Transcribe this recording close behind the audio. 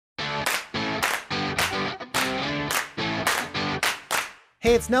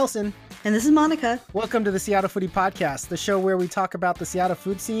Hey, it's Nelson. And this is Monica. Welcome to the Seattle Foodie Podcast, the show where we talk about the Seattle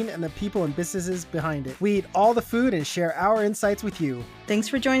food scene and the people and businesses behind it. We eat all the food and share our insights with you. Thanks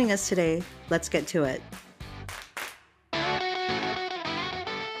for joining us today. Let's get to it.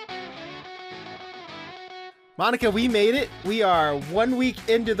 Monica, we made it. We are 1 week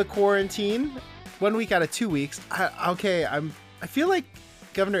into the quarantine. 1 week out of 2 weeks. I feel like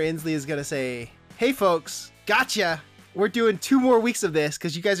Governor Inslee is going to say, hey, folks, gotcha. We're doing 2 more weeks of this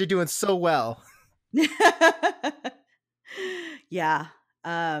because you guys are doing so well. Yeah.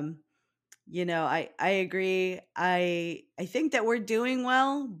 I agree. I think that we're doing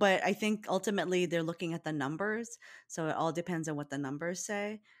well, but I think ultimately they're looking at the numbers. So it all depends on what the numbers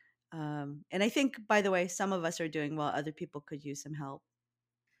say. And I think, by the way, some of us are doing well. Other people could use some help.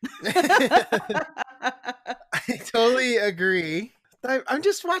 I totally agree. I'm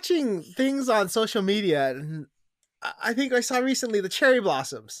just watching things on social media, and I think I saw recently the cherry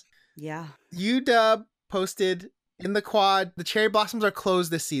blossoms. Yeah. UW posted in the quad, the cherry blossoms are closed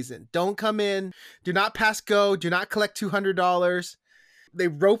this season. Don't come in. Do not pass go. Do not collect $200. They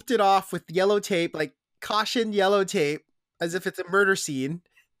roped it off with yellow tape, like caution yellow tape, as if it's a murder scene.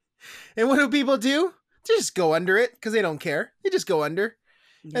 And what do people do? They just go under it because they don't care. They just go under.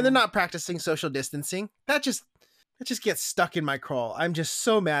 Yeah. And they're not practicing social distancing. That just gets stuck in my crawl. I'm just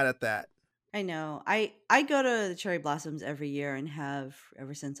so mad at that. I know. I go to the cherry blossoms every year and have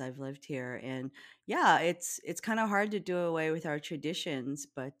ever since I've lived here. And yeah, it's kind of hard to do away with our traditions,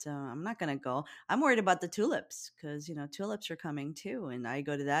 but I'm not going to go. I'm worried about the tulips because, tulips are coming too. And I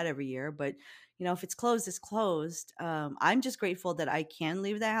go to that every year. But, if it's closed, it's closed. I'm just grateful that I can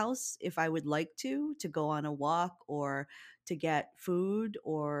leave the house if I would like to go on a walk or to get food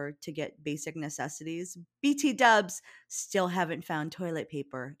or to get basic necessities. BT Dubs still haven't found toilet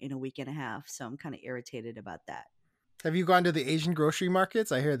paper in a week and a half, so I'm kind of irritated about that. Have you gone to the Asian grocery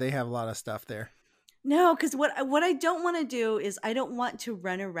markets? I hear they have a lot of stuff there. No, because what I don't want to do is I don't want to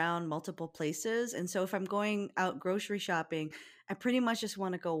run around multiple places. And so if I'm going out grocery shopping, I pretty much just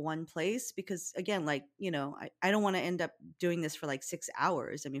want to go one place because, again, I don't want to end up doing this for like 6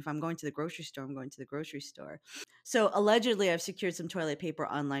 hours. I mean, if I'm going to the grocery store, I'm going to the grocery store. So allegedly, I've secured some toilet paper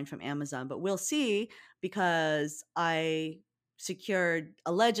online from Amazon, but we'll see because I secured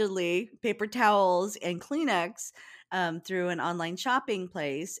allegedly paper towels and Kleenex through an online shopping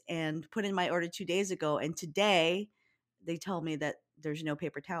place and put in my order 2 days ago. And today they told me that there's no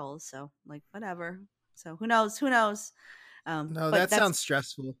paper towels. So whatever. So who knows? No, that sounds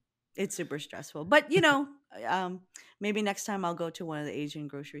stressful. It's super stressful. But, maybe next time I'll go to one of the Asian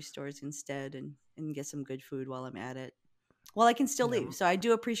grocery stores instead and get some good food while I'm at it. Well, I can still leave. So I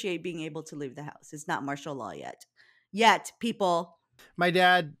do appreciate being able to leave the house. It's not martial law yet. People. My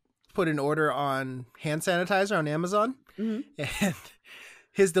dad put an order on hand sanitizer on Amazon, and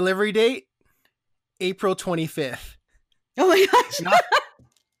his delivery date, April 25th. Oh my gosh.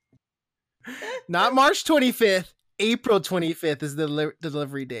 Not March 25th, April 25th is the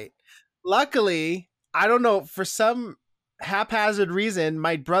delivery date. Luckily, I don't know, for some haphazard reason,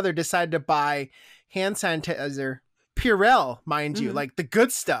 my brother decided to buy hand sanitizer, Purell, mind you, like the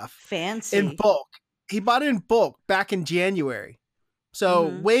good stuff. Fancy. In bulk. He bought it in bulk back in January.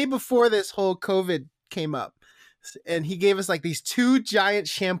 So way before this whole COVID came up. And he gave us like these 2 giant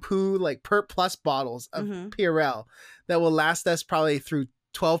shampoo, like Pert Plus bottles of Purell that will last us probably through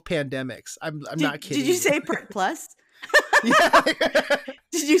 12 pandemics. I'm not kidding. Did you say Pert Plus? Yeah.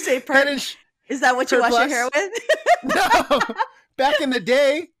 Did you say Pert? Is that what you wash your hair with? No. Back in the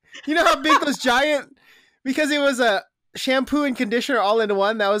day, you know how big those giant, because it was a shampoo and conditioner all in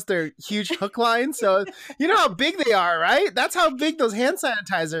one. That was their huge hook line. So you know how big they are, right? That's how big those hand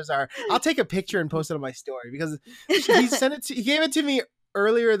sanitizers are. I'll take a picture and post it on my story because he gave it to me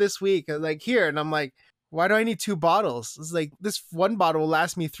earlier this week. I was like, here. And I'm like, why do I need 2 bottles? It's like, this one bottle will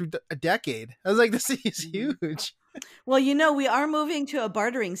last me through a decade. I was like, this is huge. Well, we are moving to a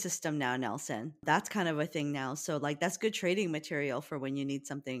bartering system now, Nelson. That's kind of a thing now. So that's good trading material for when you need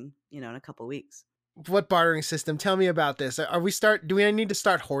something, in a couple weeks. What bartering system? Tell me about this. Do we need to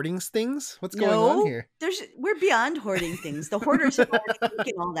start hoarding things? What's going on here? We're beyond hoarding things. The hoarders have already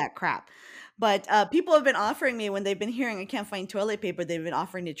taken all that crap. But people have been offering me, when they've been hearing I can't find toilet paper, they've been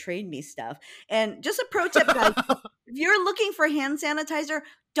offering to trade me stuff. And just a pro tip, guys, if you're looking for hand sanitizer,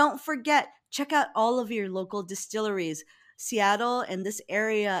 don't forget, check out all of your local distilleries. Seattle and this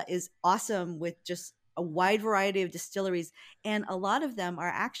area is awesome with just a wide variety of distilleries, and a lot of them are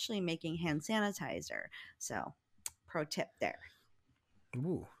actually making hand sanitizer. So, pro tip there.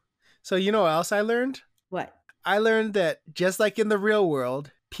 Ooh. So you know what else I learned? What? I learned that just like in the real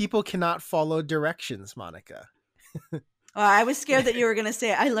world, people cannot follow directions, Monica. I was scared that you were gonna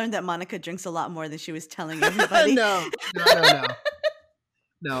say I learned that Monica drinks a lot more than she was telling everybody. No.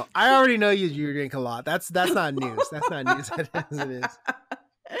 No, I already know you drink a lot. That's not news. That's not news as it is.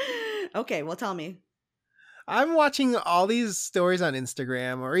 Okay, well, tell me. I'm watching all these stories on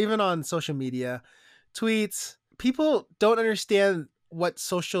Instagram or even on social media, tweets. People don't understand what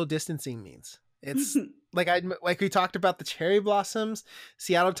social distancing means. It's like we talked about the cherry blossoms.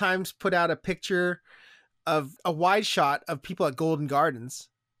 Seattle Times put out a picture of a wide shot of people at Golden Gardens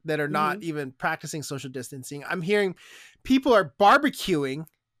that are not even practicing social distancing. I'm hearing people are barbecuing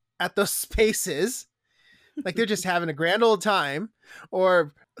at those spaces like they're just having a grand old time.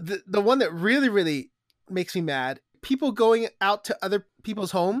 Or the one that really, really makes me mad, people going out to other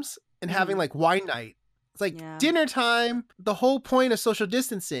people's homes and having like wine night. It's like dinner time. The whole point of social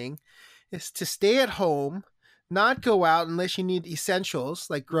distancing is to stay at home, not go out unless you need essentials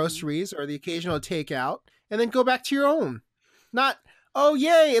like groceries or the occasional takeout, and then go back to your own. Not, oh,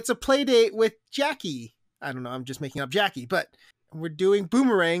 yay, it's a play date with Jackie. I don't know, I'm just making up Jackie, but we're doing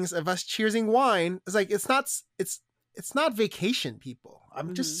boomerangs of us cheersing wine. It's like, it's not vacation, people.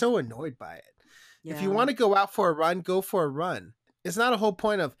 I'm just so annoyed by it. Yeah. If you want to go out for a run, go for a run. It's not a whole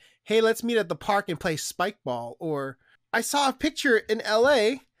point of, hey, let's meet at the park and play spike ball. Or I saw a picture in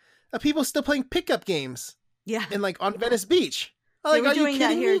LA of people still playing pickup games. Yeah. And like on Venice Beach. They were doing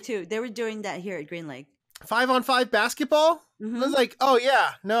that here too. They were doing that here at Green Lake. 5-on-5 basketball? I was like, oh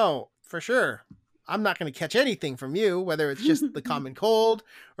yeah, no, for sure. I'm not going to catch anything from you, whether it's just the common cold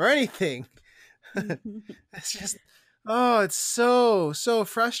or anything. It's just, it's so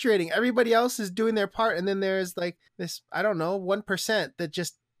frustrating. Everybody else is doing their part. And then there's like this, I don't know, 1% that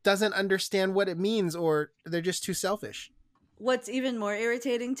just doesn't understand what it means, or they're just too selfish. What's even more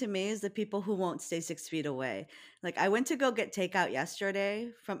irritating to me is the people who won't stay 6 feet away. Like, I went to go get takeout yesterday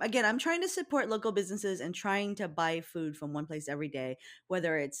again, I'm trying to support local businesses and trying to buy food from one place every day,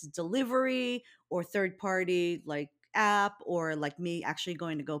 whether it's delivery or third party, like app, or like me actually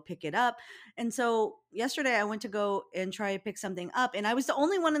going to go pick it up. And so yesterday I went to go and try to pick something up, and I was the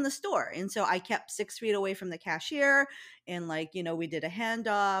only one in the store. And so I kept 6 feet away from the cashier, and we did a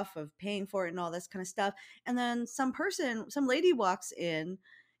handoff of paying for it and all this kind of stuff. And then some lady walks in,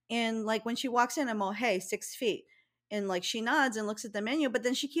 and like when she walks in, I'm all, hey, 6 feet. And like she nods and looks at the menu, but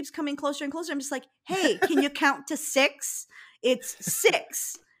then she keeps coming closer and closer. I'm just like, hey, can you count to 6? It's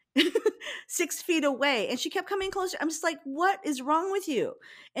 6. 6 feet away. And she kept coming closer. I'm just like, what is wrong with you?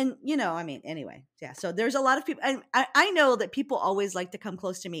 And anyway, yeah. So there's a lot of people, and I know that people always like to come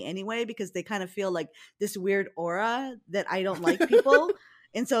close to me anyway, because they kind of feel like this weird aura that I don't like people.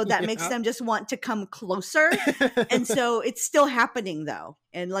 And so that makes them just want to come closer. And so it's still happening though.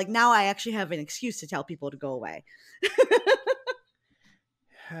 And like now I actually have an excuse to tell people to go away.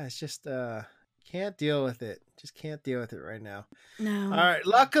 Yeah, it's just, can't deal with it. Just can't deal with it right now. No. All right.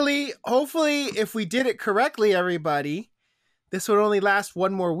 Luckily, hopefully, if we did it correctly, everybody, this would only last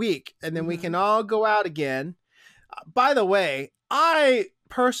one more week, and then we can all go out again. By the way, I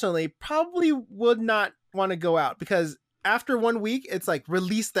personally probably would not want to go out, because after 1 week, it's like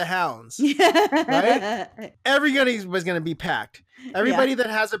release the hounds. Right? Everybody was going to be packed. Everybody that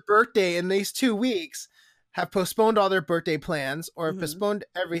has a birthday in these 2 weeks have postponed all their birthday plans or have postponed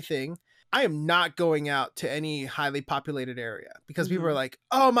everything. I am not going out to any highly populated area, because people are like,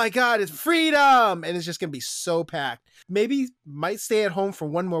 oh my God, it's freedom. And it's just going to be so packed. Maybe might stay at home for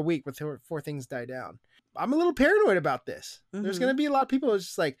 1 more week before things die down. I'm a little paranoid about this. There's going to be a lot of people who's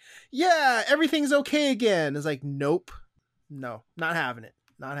just like, yeah, everything's okay again. It's like, nope, no, not having it.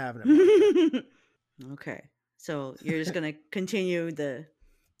 Not having it. Okay. So you're just going to continue the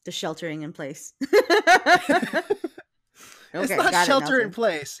sheltering in place. Okay, it's not shelter in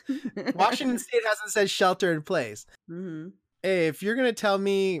place. Washington State hasn't said shelter in place. Hey, if you're going to tell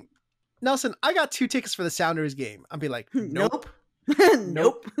me, Nelson, I got 2 tickets for the Sounders game, I'll be like, nope.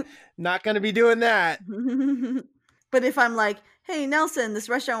 Nope. Not going to be doing that. But if I'm like, hey, Nelson, this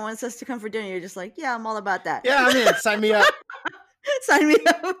restaurant wants us to come for dinner, you're just like, yeah, I'm all about that. Yeah, I'm in. Sign me up. Sign me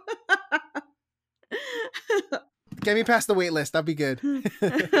up. Get me past the wait list. That'll be good.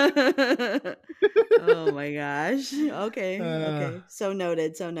 Oh my gosh. Okay. Okay. So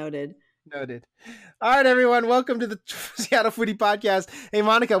noted. Noted. All right, everyone. Welcome to the Seattle Foodie Podcast. Hey,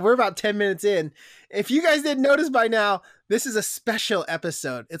 Monica, we're about 10 minutes in. If you guys didn't notice by now, this is a special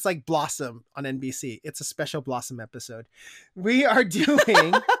episode. It's like Blossom on NBC. It's a special Blossom episode. We are doing...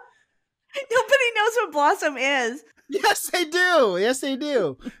 Nobody knows what Blossom is. Yes, they do. Yes, they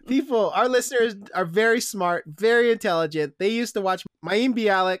do. People, our listeners are very smart, very intelligent. They used to watch Mayim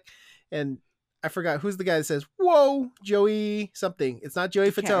Bialik, and I forgot who's the guy that says, "Whoa, Joey something." It's not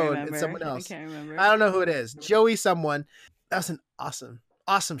Joey Fatone. It's someone I else. can't remember. I don't know who it is. Joey someone. That's an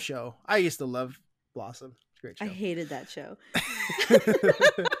awesome show. I used to love Blossom. Great show. I hated that show.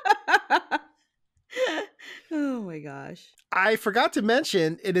 Oh my gosh. I forgot to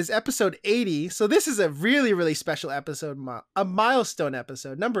mention it is episode 80. So this is a really, really special episode, a milestone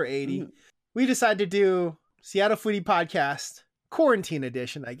episode, number 80. We decided to do Seattle Foodie Podcast quarantine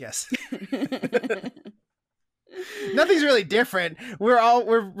edition, I guess. Nothing's really different.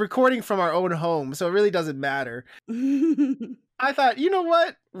 We're recording from our own home, so it really doesn't matter. I thought, you know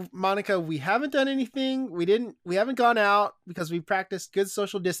what, Monica, we haven't done anything. We haven't gone out because we practiced good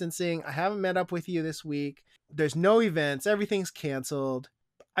social distancing. I haven't met up with you this week. There's no events. Everything's canceled.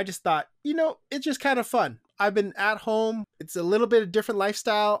 I just thought, it's just kind of fun. I've been at home. It's a little bit of different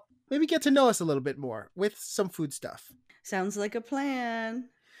lifestyle. Maybe get to know us a little bit more with some food stuff. Sounds like a plan.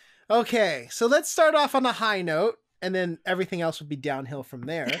 Okay, so let's start off on a high note, and then everything else will be downhill from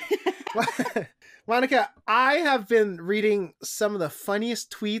there. Monica, I have been reading some of the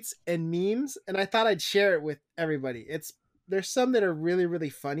funniest tweets and memes, and I thought I'd share it with everybody. There's some that are really, really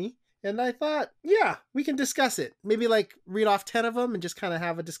funny, and I thought, yeah, we can discuss it. Maybe read off 10 of them and just kind of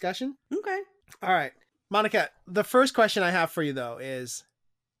have a discussion. Okay. All right. Monica, the first question I have for you, though, is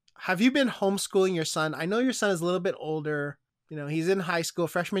have you been homeschooling your son? I know your son is a little bit older. He's in high school,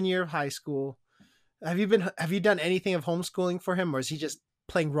 freshman year of high school. Have you done anything of homeschooling for him, or is he just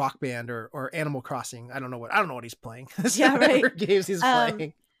playing Rock Band or Animal Crossing? I don't know what he's playing. Yeah, right. Games he's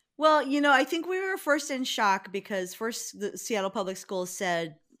playing. Well, I think we were first in shock because first the Seattle Public Schools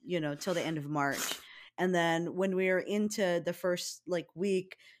said, till the end of March. And then when we were into the first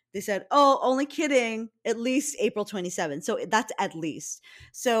week, they said, "Oh, only kidding, at least April 27th." So that's at least.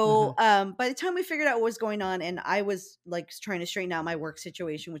 So by the time we figured out what was going on, and I was trying to straighten out my work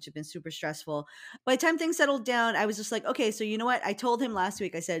situation, which had been super stressful. By the time things settled down, I was just like, okay, so you know what? I told him last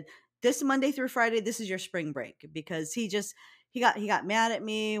week, I said, this Monday through Friday, this is your spring break, because he got mad at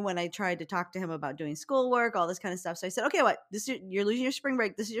me when I tried to talk to him about doing schoolwork, all this kind of stuff. So I said, okay, you're losing your spring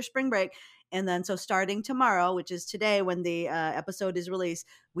break. This is your spring break. And then so starting tomorrow, which is today when the episode is released,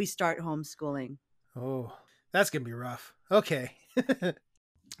 we start homeschooling. Oh, that's going to be rough. Okay.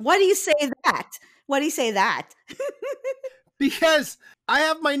 Why do you say that? Why do you say that? Because I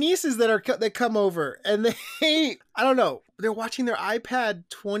have my nieces that come over, and I don't know, they're watching their iPad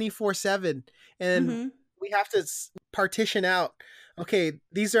 24/7, and we have to partition out. Okay,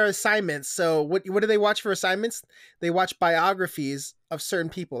 these are assignments. So what do they watch for assignments? They watch biographies of certain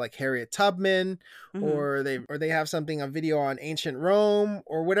people like Harriet Tubman, or they have a video on ancient Rome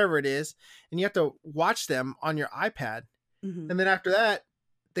or whatever it is, and you have to watch them on your iPad. And then after that,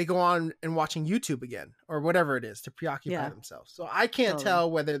 they go on and watching YouTube again or whatever it is to preoccupy themselves. So I can't tell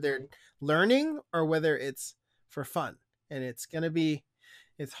whether they're learning or whether it's for fun. And it's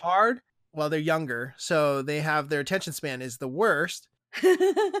hard while they're younger. So their attention span is the worst.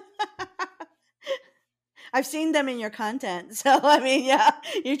 I've seen them in your content. So, I mean, yeah,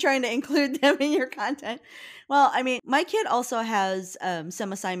 you're trying to include them in your content. Well, I mean, my kid also has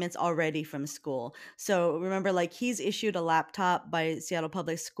some assignments already from school. So remember, he's issued a laptop by Seattle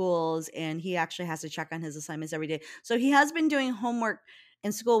Public Schools, and he actually has to check on his assignments every day. So he has been doing homework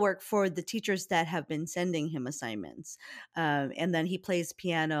and schoolwork for the teachers that have been sending him assignments. And then he plays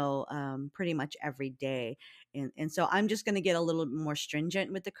piano pretty much every day. And so I'm just going to get a little more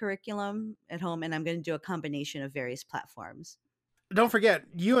stringent with the curriculum at home, and I'm going to do a combination of various platforms. Don't forget,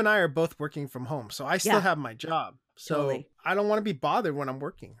 you and I are both working from home, so I still have my job. So totally. I don't want to be bothered when I'm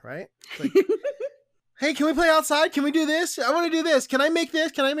working, right? Hey, can we play outside? Can we do this? I want to do this. Can I make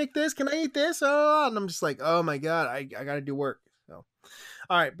this? Can I make this? Can I eat this? Oh, and I'm just like, oh my God, I got to do work. So,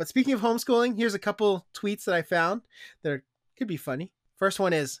 all right. But speaking of homeschooling, here's a couple tweets that I found that could be funny. First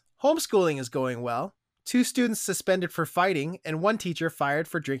one is, homeschooling is going well. 2 students suspended for fighting and 1 teacher fired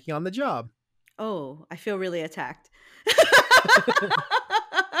for drinking on the job. Oh, I feel really attacked.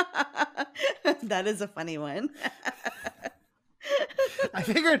 That is a funny one. I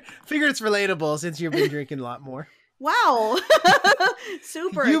figured it's relatable since you've been drinking a lot more. Wow.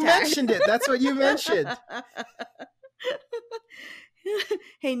 Super You attacked. mentioned it. That's what you mentioned.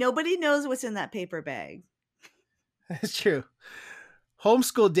 Hey, nobody knows what's in that paper bag. That's true.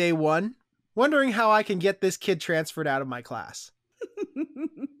 Homeschool day 1. Wondering how I can get this kid transferred out of my class.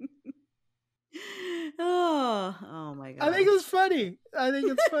 Oh my God. I think it's funny.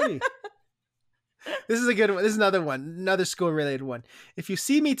 This is a good one. This is another one. Another school-related one. If you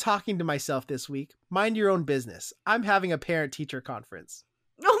see me talking to myself this week, mind your own business. I'm having a parent-teacher conference.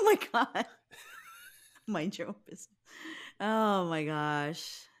 Oh my God. Mind your own business. Oh my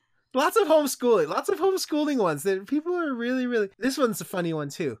gosh. Lots of homeschooling. Lots of homeschooling ones that people are really, really. This one's a funny one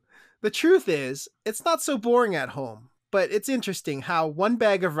too. The truth is, it's not so boring at home, but it's interesting how one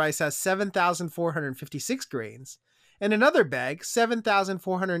bag of rice has 7,456 grains and another bag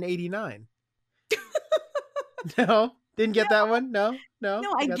 7,489. No? Didn't get that one? No? No?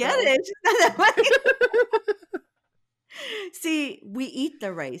 No, I You got get that it. It's just not that funny. See, we eat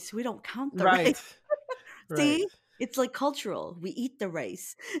the rice. We don't count the one? Right. rice. Right. See, it's like cultural. We eat the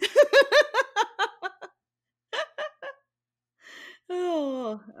rice.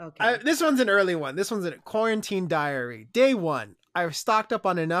 Oh, okay. This one's an early one. This one's a quarantine diary. Day 1. I've stocked up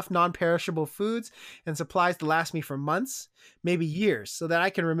on enough non-perishable foods and supplies to last me for months, maybe years, so that I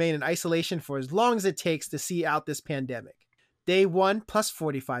can remain in isolation for as long as it takes to see out this pandemic. Day 1 plus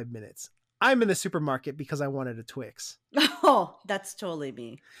 45 minutes. I'm in the supermarket because I wanted a Twix. Oh, that's totally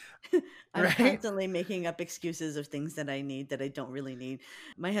me. I'm Right? constantly making up excuses of things that I need that I don't really need.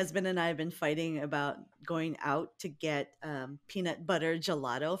 My husband and I have been fighting about going out to get peanut butter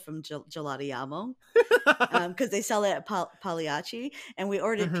gelato from Gelatiamo because they sell it at Pagliacci, and we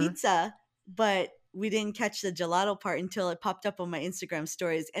ordered Mhm. pizza, but we didn't catch the gelato part until it popped up on my Instagram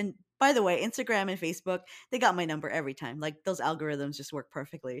stories. And by the way, Instagram and Facebook, they got my number every time. Like those algorithms just work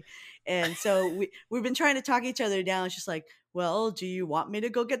perfectly. And so we've been trying to talk each other down. It's just like, well, do you want me to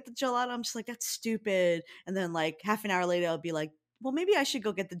go get the gelato? I'm just like, that's stupid. And then like half an hour later, I'll be like, well, maybe I should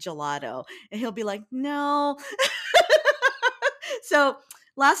go get the gelato. And he'll be like, no. So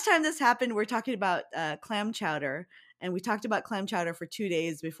last time this happened, we're talking about clam chowder. And we talked about clam chowder for 2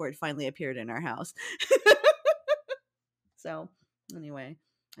 days before it finally appeared in our house. So anyway,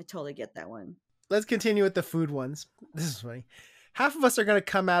 I totally get that one. Let's continue with the food ones. This is funny. Half of us are going to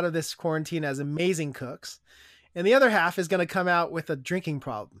come out of this quarantine as amazing cooks, and the other half is going to come out with a drinking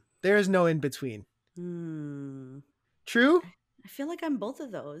problem. There is no in between. True? I feel like I'm both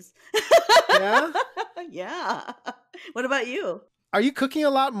of those. Yeah? Yeah. What about you? Are you cooking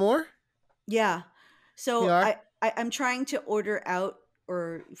a lot more? Yeah. So You are? I'm trying to order out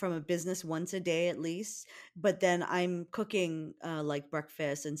or from a business once a day at least, but then I'm cooking like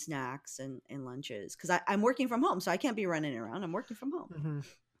breakfast and snacks and lunches because I'm working from home, so I can't be running around. I'm working from home. Mm-hmm.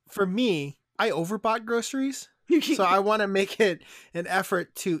 For me, I overbought groceries, so I want to make it an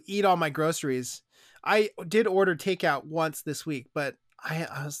effort to eat all my groceries. I did order takeout once this week, but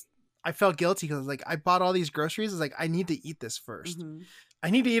I felt guilty because like I bought all these groceries. It's like I need to eat this 1st. Mhm. I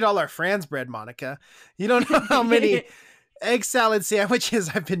need to eat all our Fran's bread, Monica. You don't know how many egg salad sandwiches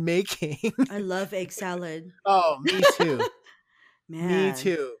I've been making. I love egg salad. Oh, me too. Man. Me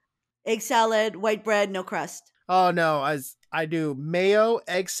too. Egg salad, white bread, no crust. Oh no, I do mayo,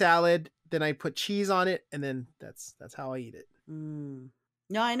 egg salad, then I put cheese on it, and then that's how I eat it. No,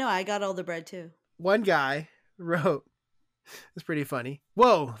 I know. I got all the bread too. One guy wrote, it's pretty funny.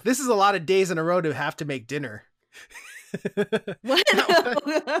 Whoa, this is a lot of days in a row to have to make dinner. What?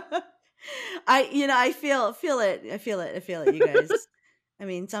 I feel it. I feel it, you guys. I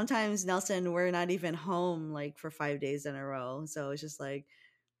mean, sometimes Nelson, we're not even home like for 5 days in a row. So it's just like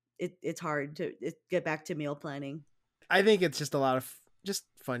it's hard to get back to meal planning. I think it's just a lot of just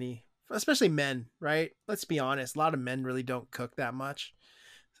funny, especially men, right? Let's be honest. A lot of men really don't cook that much.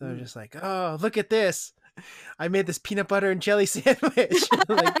 So they're just like, oh, look at this. I made this peanut butter and jelly sandwich.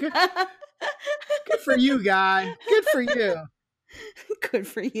 Like, good for you, guy. Good for you. Good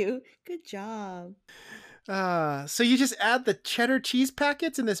for you. Good job. So you just add the cheddar cheese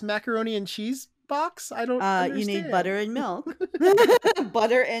packets in this macaroni and cheese box? I don't understand. You need butter and milk.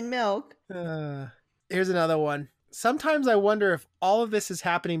 Butter and milk. Here's another one. Sometimes I wonder if all of this is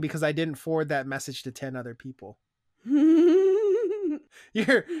happening because I didn't forward that message to 10 other people.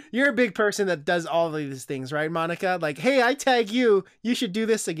 You're a big person that does all of these things, right, Monica? Like, hey, I tag you. You should do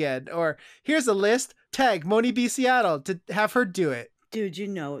this again. Or here's a list. Tag Moni B. Seattle to have her do it. Dude, you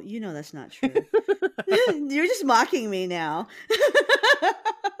know that's not true. You're just mocking me now.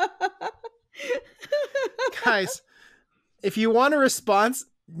 Guys, if you want a response,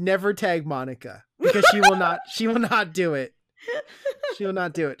 never tag Monica because she will not do it. She will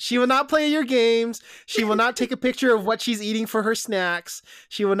not do it. She will not play your games. She will not take a picture of what she's eating for her snacks.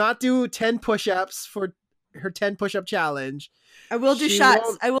 She will not do 10 push-ups for her 10 push-up challenge. I will do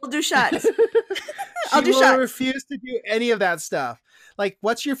shots. I will do shots. I'll do shots. Refuse to do any of that stuff. Like,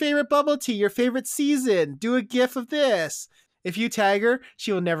 what's your favorite bubble tea? Your favorite season? Do a gif of this. If you tag her,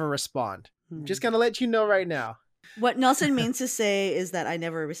 she will never respond. I'm just going to let you know right now. What Nelson means to say is that I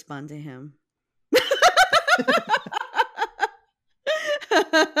never respond to him.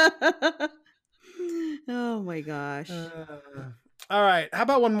 Oh my gosh. All right. How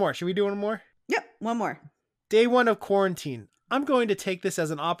about one more? Should we do one more? Yep. One more. Day 1 of quarantine. I'm going to take this as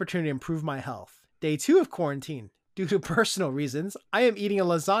an opportunity to improve my health. Day 2 of quarantine. Due to personal reasons, I am eating a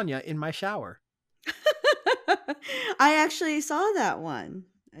lasagna in my shower. I actually saw that one.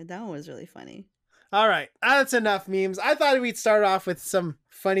 That one was really funny. All right, that's enough memes. I thought we'd start off with some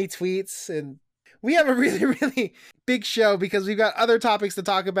funny tweets, and we have a really, really big show because we've got other topics to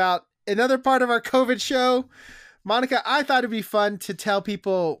talk about. Another part of our COVID show. Monica, I thought it'd be fun to tell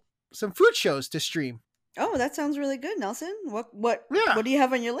people some food shows to stream. Oh, that sounds really good, Nelson. What Yeah. do you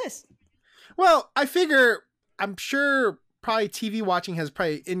have on your list? Well, I figure, I'm sure probably TV watching has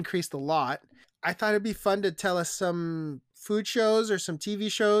probably increased a lot. I thought it'd be fun to tell us some food shows or some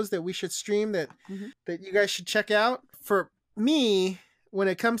TV shows that we should stream that you guys should check out. For me, when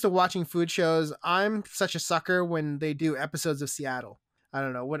it comes to watching food shows, I'm such a sucker when they do episodes of Seattle. I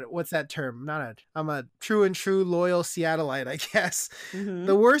don't know what's that term. I'm a true loyal Seattleite, I guess.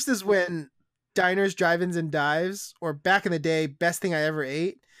 The worst is when diners, drive-ins, and dives, or back in the day, best thing I ever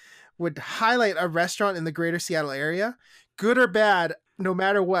ate, would highlight a restaurant in the greater Seattle area, good or bad, no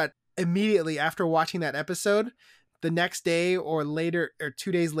matter what. Immediately after watching that episode, the next day or later or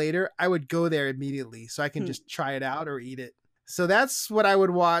 2 days later, I would go there immediately so I can just try it out or eat it. So that's what I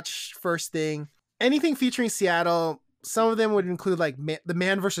would watch first thing. Anything featuring Seattle. Some of them would include like the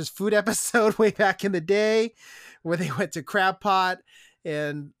Man vs. Food episode way back in the day where they went to Crab Pot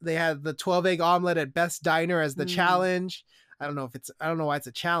and they had the 12 egg omelet at Best Diner as the challenge. I don't know why it's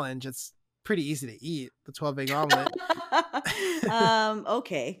a challenge. It's pretty easy to eat, the 12 egg omelet.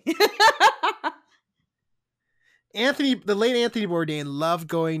 Okay. The late Anthony Bourdain loved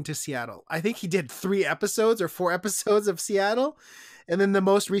going to Seattle. I think he did 3 episodes or 4 episodes of Seattle. And then the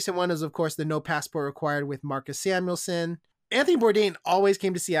most recent one is, of course, the No Passport Required with Marcus Samuelsson. Anthony Bourdain always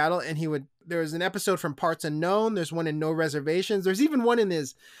came to Seattle, and there was an episode from Parts Unknown. There's one in No Reservations. There's even one in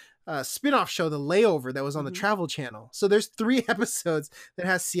his spin-off show, The Layover, that was on the Travel Channel. So there's 3 episodes that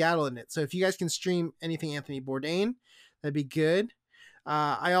has Seattle in it. So if you guys can stream anything Anthony Bourdain, that'd be good.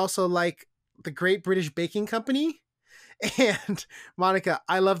 I also like the Great British Baking Company. And Monica,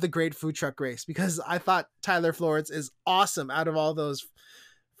 I love the Great Food Truck Race because I thought Tyler Florence is awesome out of all those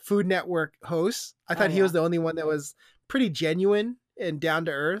Food Network hosts. I thought he was the only one that was pretty genuine and down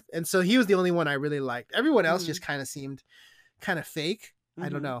to earth. And so he was the only one I really liked. Everyone else just kind of seemed kind of fake. I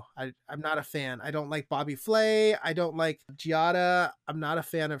don't know. I'm not a fan. I don't like Bobby Flay. I don't like Giada. I'm not a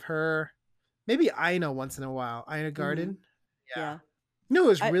fan of her. Maybe Ina once in a while. Ina Garden. Yeah. No, it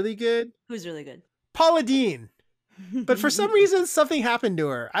was really good. Who's really good? Paula Deen. But for some reason, something happened to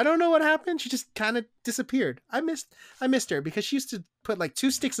her. I don't know what happened. She just kind of disappeared. I missed her because she used to put like 2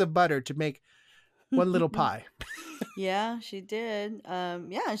 sticks of butter to make one little pie. Yeah, she did.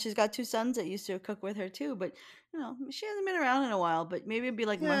 Yeah, and she's got 2 sons that used to cook with her too. But she hasn't been around in a while. But maybe it'd be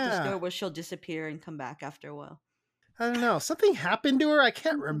like Martha Stewart, where she'll disappear and come back after a while. I don't know. Something happened to her. I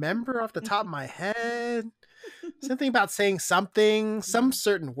can't remember off the top of my head. Something about saying something, some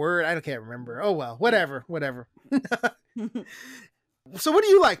certain word. I can't remember. Oh well, whatever. So what do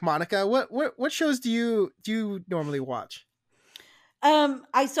you like, Monica? What shows do you normally watch?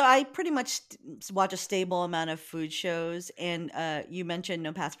 I pretty much watch a stable amount of food shows, and you mentioned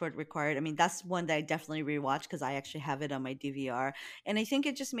No Passport Required. I mean, that's one that I definitely rewatch because I actually have it on my DVR, and I think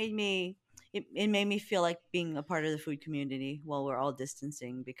it just made me. It made me feel like being a part of the food community while we're all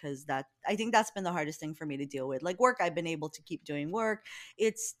distancing, because I think that's been the hardest thing for me to deal with. Like work, I've been able to keep doing work.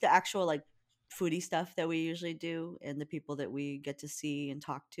 It's the actual like foodie stuff that we usually do and the people that we get to see and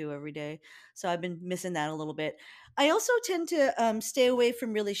talk to every day. So I've been missing that a little bit. I also tend to stay away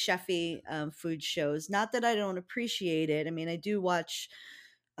from really chefy food shows. Not that I don't appreciate it. I mean, I do watch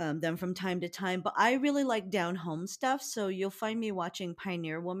them from time to time, but I really like down home stuff. So you'll find me watching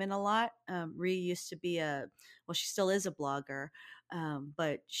Pioneer Woman a lot. Rhea used to be she still is a blogger,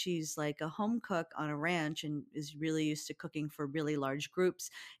 but she's like a home cook on a ranch and is really used to cooking for really large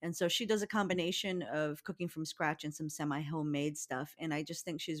groups. And so she does a combination of cooking from scratch and some semi-homemade stuff. And I just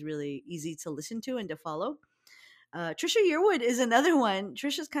think she's really easy to listen to and to follow. Trisha Yearwood is another one.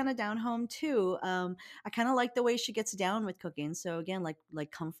 Trisha's kind of down home too. I kind of like the way she gets down with cooking. So again,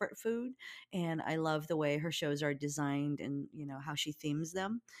 like comfort food, and I love the way her shows are designed and how she themes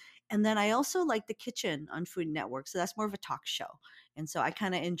them. And then I also like The Kitchen on Food Network. So that's more of a talk show. And so I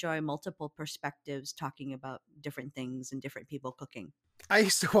kind of enjoy multiple perspectives talking about different things and different people cooking. I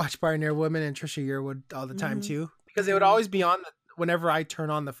used to watch Pioneer Woman and Trisha Yearwood all the time too, because they would always be on whenever I turn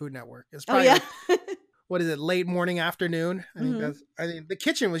on the Food Network. It's probably what is it, late morning, afternoon? I think The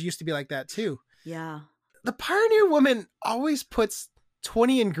Kitchen used to be like that too. Yeah. The Pioneer Woman always puts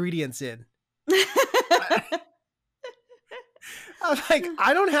 20 ingredients in. I'm like,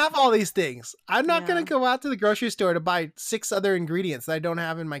 I don't have all these things. I'm not Yeah. going to go out to the grocery store to buy 6 other ingredients that I don't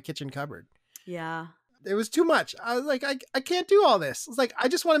have in my kitchen cupboard. Yeah. It was too much. I was like, I can't do all this. It's like, I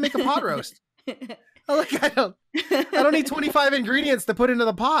just want to make a pot roast. I'm like, I don't need 25 ingredients to put into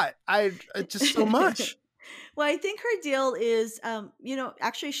the pot. It's just so much. Well, I think her deal is,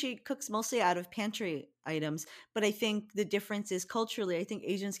 actually she cooks mostly out of pantry items, but I think the difference is culturally, I think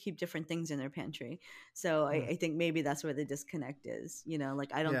Asians keep different things in their pantry. So I think maybe that's where the disconnect is,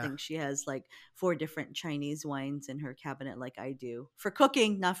 like I don't Yeah. think she has like 4 different Chinese wines in her cabinet like I do for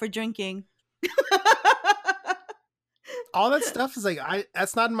cooking, not for drinking. All that stuff is like,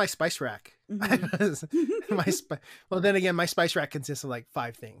 that's not in my spice rack. Mhm. Well, then again, my spice rack consists of like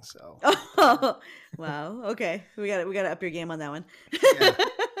 5 things. So Oh, wow. Okay. We got to up your game on that one. yeah.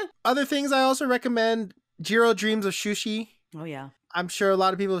 Other things I also recommend, Jiro Dreams of Sushi. Oh, yeah. I'm sure a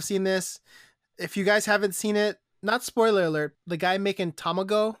lot of people have seen this. If you guys haven't seen it, not spoiler alert, the guy making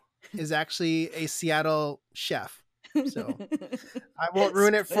tamago is actually a Seattle chef. So I won't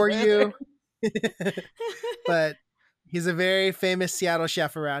ruin it for you. But he's a very famous Seattle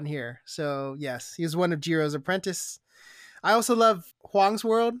chef around here. So yes, he was one of Jiro's apprentice. I also love Huang's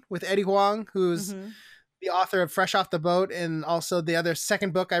World with Eddie Huang, who's the author of Fresh Off the Boat, and also the other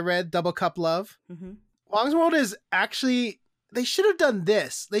second book I read, Double Cup Love. Huang's World is actually, they should have done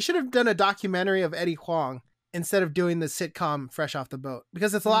this. They should have done a documentary of Eddie Huang instead of doing the sitcom Fresh Off the Boat,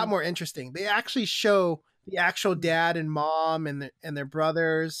 because it's a lot more interesting. They actually show the actual dad and mom and their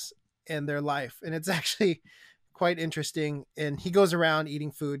brothers and their life. And it's actually quite interesting. And he goes around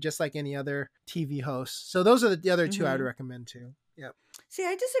eating food just like any other TV host. So those are the other 2 I would recommend too. Yep. See,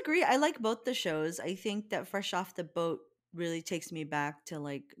 I disagree. I like both the shows. I think that Fresh Off the Boat really takes me back to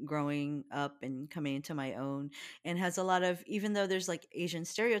like growing up and coming into my own, and has a lot of, even though there's like Asian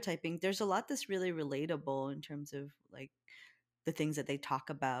stereotyping, there's a lot that's really relatable in terms of like the things that they talk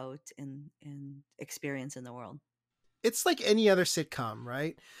about and experience in the world. It's like any other sitcom,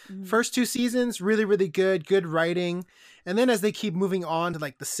 right? First 2 seasons, really, really good writing. And then as they keep moving on to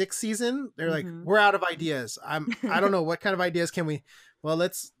like the 6th season, they're like, we're out of ideas. I don't know, what kind of ideas can we, well,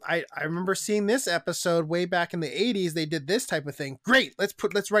 I remember seeing this episode way back in the 80s. They did this type of thing. Great.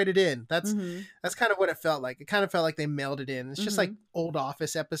 Let's write it in. That's kind of what it felt like. It kind of felt like they mailed it in. It's just like old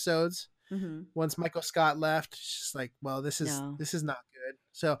Office episodes. Once Michael Scott left, it's just like, well, this is not good.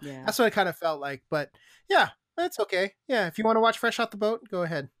 So that's what it kind of felt like. But yeah, that's okay. Yeah, if you want to watch Fresh Off the Boat, go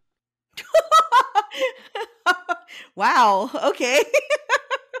ahead. Wow. Okay.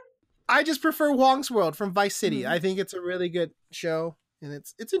 I just prefer Huang's World from Vice City. I think it's a really good show, and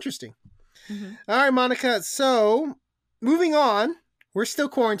it's interesting. All right, Monica. So moving on, we're still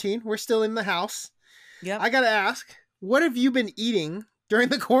quarantined. We're still in the house. Yep. I gotta ask, what have you been eating during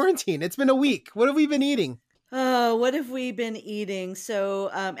the quarantine? It's been a week. What have we been eating? Oh, what have we been eating? So,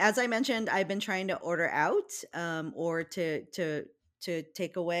 as I mentioned, I've been trying to order out, or to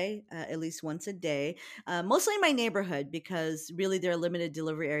take away at least once a day, mostly in my neighborhood, because really there are limited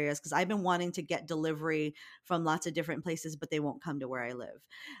delivery areas. Because I've been wanting to get delivery from lots of different places, but they won't come to where I live.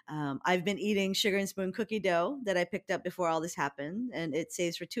 I've been eating Sugar and Spoon cookie dough that I picked up before all this happened, and it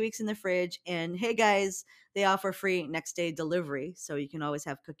stays for 2 weeks in the fridge. And hey, guys, they offer free next day delivery, so you can always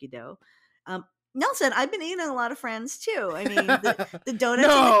have cookie dough. Nelson, I've been eating a lot of Friends too. I mean, the donuts and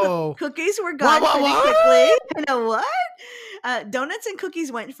the cookies were gone pretty quickly. I know what? Donuts and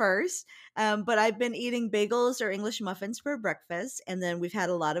cookies went first, but I've been eating bagels or English muffins for breakfast, and then we've had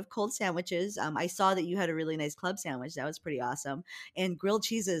a lot of cold sandwiches. I saw that you had a really nice club sandwich. That was pretty awesome. And grilled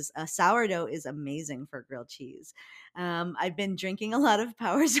cheeses. Sourdough is amazing for grilled cheese. I've been drinking a lot of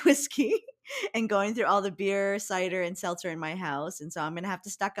Powers whiskey and going through all the beer, cider, and seltzer in my house, and so I'm going to have to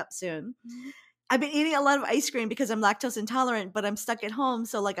stock up soon. I've been eating a lot of ice cream because I'm lactose intolerant, but I'm stuck at home,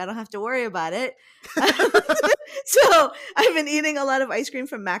 so like I don't have to worry about it. So I've been eating a lot of ice cream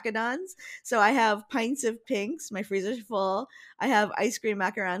from Macadons. So I have pints of Pinks. My freezer's full. I have ice cream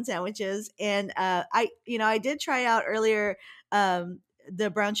macaron sandwiches, and I did try out earlier the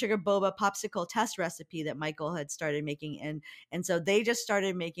brown sugar boba popsicle test recipe that Michael had started making, and so they just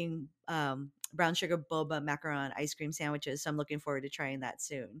started making brown sugar boba macaron ice cream sandwiches. So I'm looking forward to trying that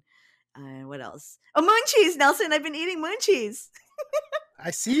soon. And what else? Oh, moon cheese, Nelson. I've been eating moon cheese.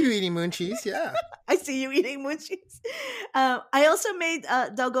 I see you eating moon cheese. Yeah. I see you eating moon cheese. I also made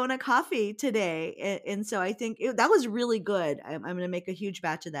Dalgona coffee today. And so I think that was really good. I'm going to make a huge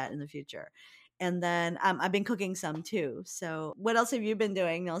batch of that in the future. And then I've been cooking some too. So what else have you been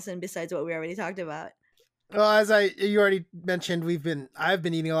doing, Nelson, besides what we already talked about? Well, as you already mentioned, I've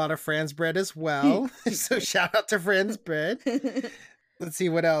been eating a lot of Franz bread as well. So shout out to Franz bread. Let's see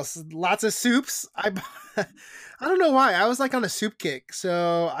what else. Lots of soups. I don't know why. I was like on a soup kick.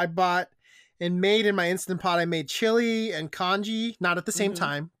 So I bought and made in my Instant Pot. I made chili and congee, not at the same Mm-hmm.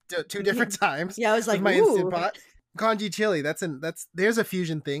 time, two different times. Yeah, I was With like, my Instant ooh. Pot. Congee chili. There's a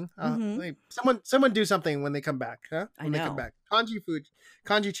fusion thing. Mm-hmm. Someone do something when they come back. Huh? I When they come know. back.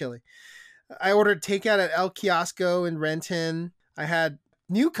 Congee chili. I ordered takeout at El Kiosco in Renton. I had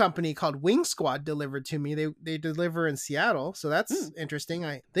new company called Wing Squad delivered to me. They deliver in Seattle, so that's Mm.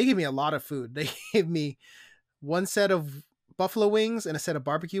 interesting. They gave me a lot of food. They gave me one set of buffalo wings and a set of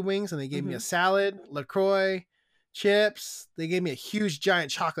barbecue wings, and they gave me Mm-hmm. a salad, LaCroix, chips. They gave me a huge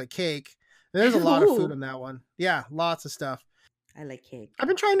giant chocolate cake. There's a lot of food Ooh. on that one. Yeah, lots of stuff. I like cake. I've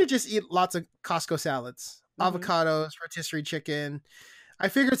been trying to just eat lots of Costco salads, Mm-hmm. avocados, rotisserie chicken. I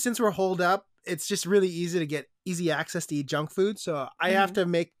figured since we're holed up, it's just really easy to get easy access to eat junk food. So I have Mm-hmm. to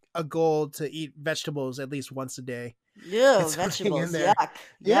make a goal to eat vegetables at least once a day. Ew, It's something in vegetables. there. Yuck.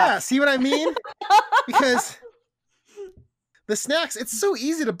 Yeah, Yuck. see what I mean? Because the snacks, it's so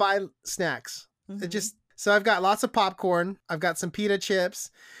easy to buy snacks. Mhm. It just so I've got lots of popcorn. I've got some pita chips.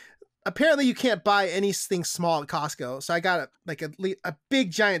 Apparently you can't buy anything small at Costco. So I got a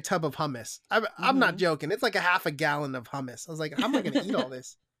big giant tub of hummus. I'm not Mhm. joking. It's like a half a gallon of hummus. I was like, how am I going to eat all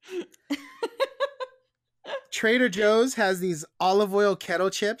this? Trader Joe's has these olive oil kettle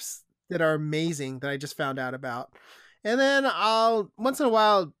chips that are amazing that I just found out about. And then I'll once in a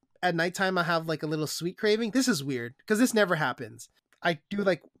while at nighttime I have like a little sweet craving. This is weird because this never happens. I do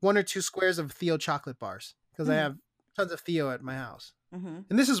like 1 or 2 squares of Theo chocolate bars because I Mm. have tons of Theo at my house. Mhm.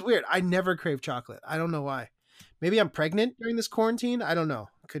 And this is weird. I never crave chocolate. I don't know why. Maybe I'm pregnant during this quarantine. I don't know.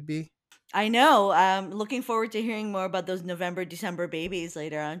 Could be. I know. Looking forward to hearing more about those November, December babies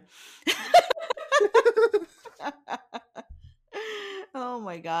later on. Oh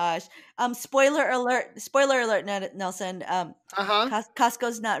my gosh. Spoiler alert. Spoiler alert, Nelson. Uh-huh.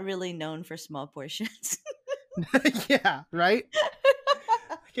 Costco's not really known for small portions. Yeah, right?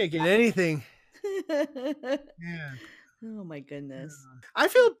 I can't get anything. Yeah. Oh my goodness. I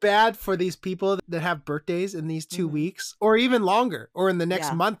feel bad for these people that have birthdays in these 2 Mhm. weeks or even longer or in the next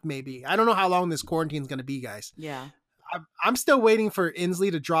Yeah. month, maybe. I don't know how long this quarantine is going to be, guys. Yeah. I'm still waiting for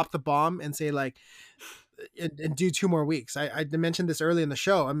Inslee to drop the bomb and say, like, and do 2 more weeks. I mentioned this early in the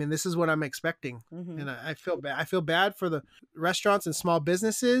show. I mean, this is what I'm expecting. Mhm. And I feel bad. I feel bad for the restaurants and small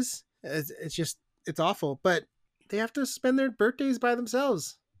businesses. It's just, it's awful. But they have to spend their birthdays by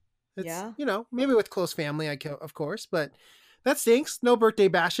themselves. It's, Yeah. maybe with close family, of course, but that stinks. No birthday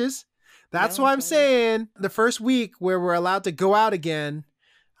bashes. That's No, why I'm totally. saying the first week where we're allowed to go out again,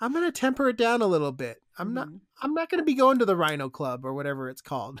 I'm going to temper it down a little bit. I'm not going to be going to the Rhino Club or whatever it's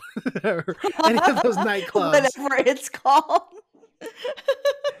called. Or any of those nightclubs. Whatever it's called.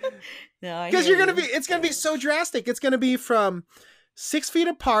 No, I Because hear you. it's going to be so drastic. It's going to be from 6 feet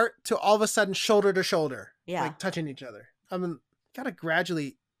apart to all of a sudden shoulder to shoulder. Yeah. Like touching each other. I mean, got to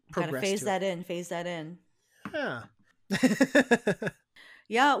gradually Gotta progress phase to that in. Phase that in. it. Yeah.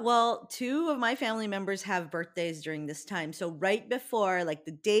 Yeah, well, 2 of my family members have birthdays during this time. So right before, like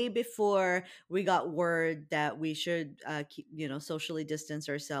the day before we got word that we should keep, socially distance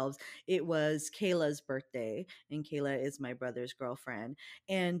ourselves, it was Kayla's birthday, and Kayla is my brother's girlfriend.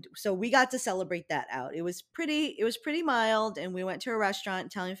 And so we got to celebrate that out. It was pretty mild, and we went to a restaurant,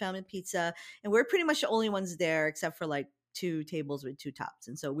 Italian Family Pizza, and we're pretty much the only ones there except for like 2 tables with 2 tops.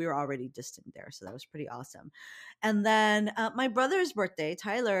 And so we were already distant there. So that was pretty awesome. And then my brother's birthday,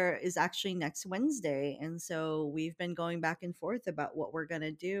 Tyler, is actually next Wednesday. And so we've been going back and forth about what we're going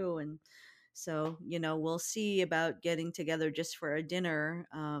to do. And so, we'll see about getting together just for a dinner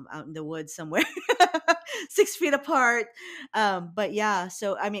out in the woods somewhere, 6 feet apart. But yeah,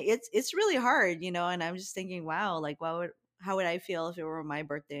 so I mean, it's really hard, and I'm just thinking, wow, like, how would I feel if it were my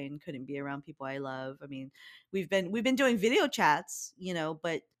birthday and couldn't be around people I love? I mean, we've been doing video chats,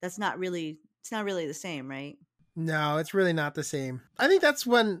 but it's not really the same, right? No, it's really not the same. I think that's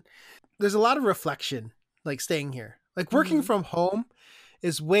when there's a lot of reflection, like staying here. Like working Mhm. from home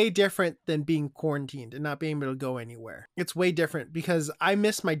is way different than being quarantined and not being able to go anywhere. It's way different because I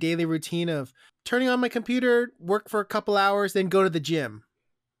miss my daily routine of turning on my computer, work for a couple hours, then go to the gym.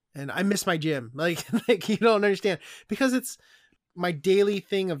 And I miss my gym. Like you don't understand because it's my daily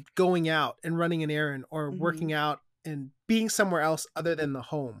thing of going out and running an errand or Mhm. working out and being somewhere else other than the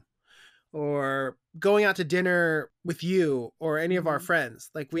home or going out to dinner with you or any of our Mhm. friends.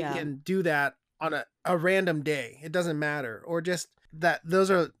 Like we Yeah. can do that on a random day. It doesn't matter. Or just that those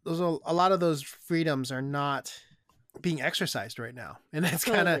are a lot of those freedoms are not being exercised right now. And it's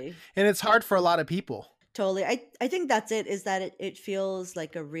kind of Totally. and it's hard for a lot of people. Totally. I think that's it, is that it feels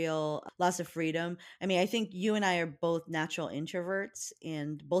like a real loss of freedom. I mean, I think you and I are both natural introverts,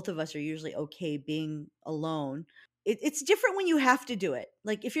 and both of us are usually okay being alone. It's different when you have to do it.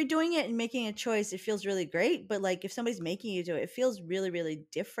 Like if you're doing it and making a choice, it feels really great. But like if somebody's making you do it, it feels really, really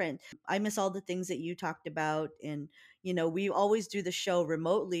different. I miss all the things that you talked about. And, we always do the show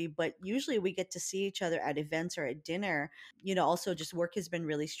remotely, but usually we get to see each other at events or at dinner. Also just work has been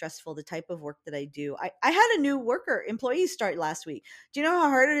really stressful, the type of work that I do. I had a new employee start last week. Do you know how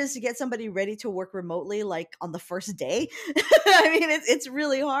hard it is to get somebody ready to work remotely like on the first day? I mean, it's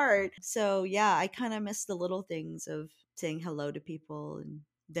really hard. So yeah, I kind of miss the little things of saying hello to people and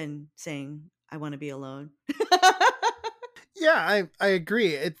then saying I want to be alone. Yeah, I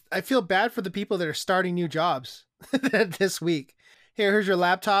agree. I feel bad for the people that are starting new jobs this week. Here's your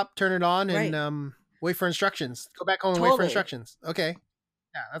laptop. Turn it on and Right. wait for instructions. Go back home and wait for Totally. instructions. Okay.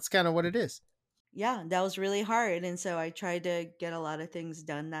 Yeah, that's kind of what it is. Yeah, that was really hard. And so I tried to get a lot of things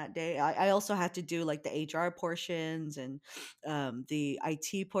done that day. I also had to do like the HR portions and the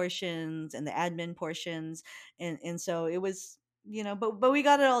IT portions and the admin portions. And so it was, but we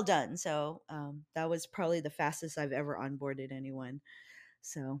got it all done. So that was probably the fastest I've ever onboarded anyone.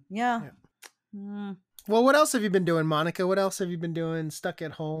 So yeah. Yeah. Mm. Well, what else have you been doing, Monica? What else have you been doing? Stuck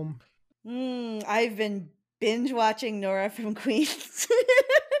at home? I've been binge watching Nora from Queens.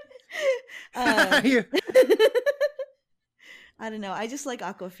 You- I don't know. I just like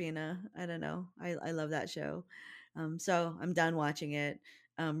Aquafina. I don't know. I love that show. So I'm done watching it.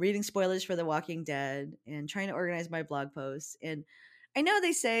 Reading spoilers for The Walking Dead and trying to organize my blog posts. And I know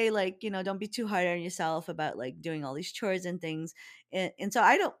they say like, don't be too hard on yourself about like doing all these chores and things. And so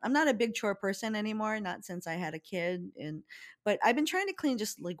I'm not a big chore person anymore, not since I had a kid. But I've been trying to clean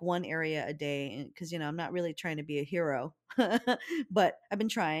just like one area a day because, I'm not really trying to be a hero, but I've been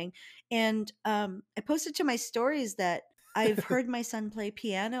trying. And I posted to my stories that I've heard my son play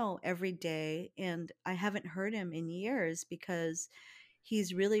piano every day, and I haven't heard him in years because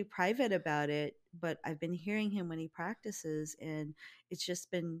he's really private about it. But I've been hearing him when he practices, and it's just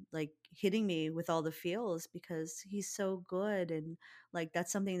been like hitting me with all the feels because he's so good. And like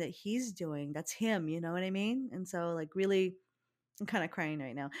that's something that he's doing. That's him, you know what I mean? And so, like, really, I'm kind of crying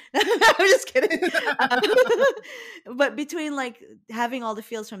right now. I'm just kidding. But between like having all the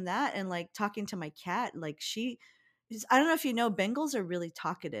feels from that and like talking to my cat, like I don't know if you know, Bengals are really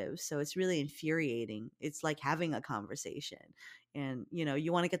talkative, so it's really infuriating. It's like having a conversation, and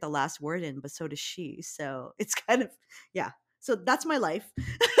you want to get the last word in, but so does she. So it's kind of, yeah. So that's my life.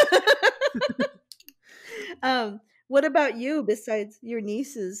 What about you? Besides your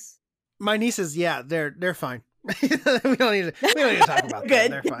nieces, My nieces, yeah, they're fine. we don't need to talk about that.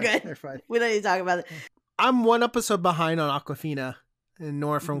 good. They're fine. Good. They're fine. We don't need to talk about it. I'm one episode behind on Aquafina and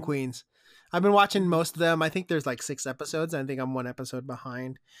Nora from Mhm. Queens. I've been watching most of them. I think there's like 6 episodes. I think I'm one episode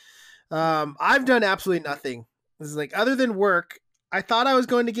behind. I've done absolutely nothing. This is like, other than work, I thought I was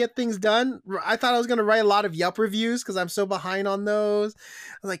going to get things done. I thought I was going to write a lot of Yelp reviews because I'm so behind on those.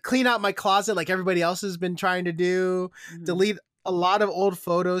 I was like, clean out my closet like everybody else has been trying to do. Mhm. Delete a lot of old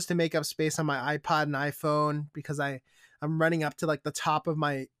photos to make up space on my iPod and iPhone because I'm running up to like the top of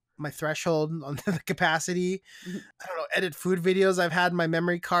my threshold on the capacity. Mhm. I don't know, edit food videos I've had in my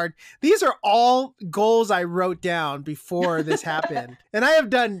memory card. These are all goals I wrote down before this happened. And I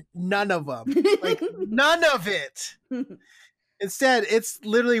have done none of them. Like none of it. Instead, it's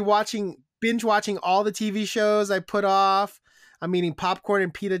literally binge watching all the TV shows I put off. I'm eating popcorn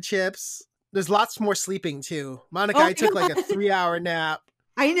and pita chips. There's lots more sleeping too. Monica, Oh I took like a God. 3-hour nap.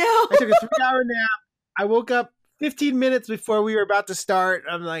 I know. I took a 3-hour nap. I woke up 15 minutes before we were about to start.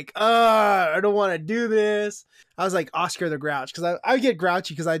 I'm like, I don't want to do this. I was like Oscar the Grouch because I get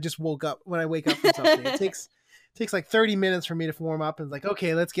grouchy because I just woke up. When I wake up from something, it takes like 30 minutes for me to warm up, and it's like,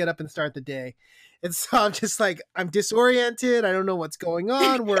 okay, let's get up and start the day. And so I'm just like, I'm disoriented. I don't know what's going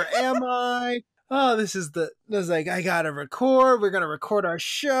on. Where am I? Oh, this is like, I gotta record. We're gonna record our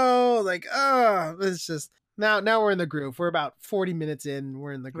show. Like, it's just now we're in the groove. We're about 40 minutes in.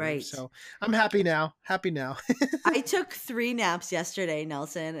 We're in the groove. Right. So I'm happy now. I took 3 naps yesterday,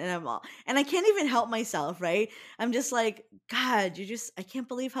 Nelson, and I can't even help myself, right? I'm just like, God, I can't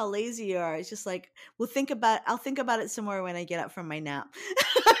believe how lazy you are. It's just like, I'll think about it some more when I get up from my nap.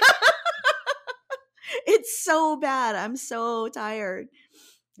 It's so bad. I'm so tired.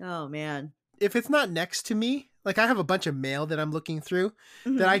 Oh man. If it's not next to me, like I have a bunch of mail that I'm looking through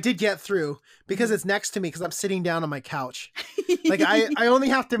that I Mhm. did get through because Mhm. it's next to me because I'm sitting down on my couch. Like I only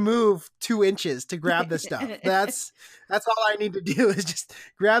have to move 2 inches to grab the stuff. That's all I need to do is just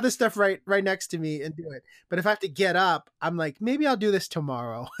grab the stuff right next to me and do it. But if I have to get up, I'm like, maybe I'll do this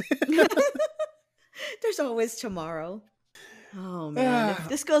tomorrow. There's always tomorrow. Oh man, if Ah,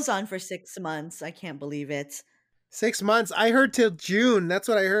 this goes on for 6 months, I can't believe it. 6 months. I heard till June. That's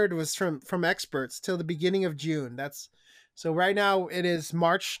what I heard was from experts till the beginning of June. That's so right now it is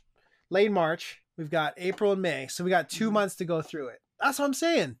March, late March. We've got April and May, so we got 2 months to go through it. That's what I'm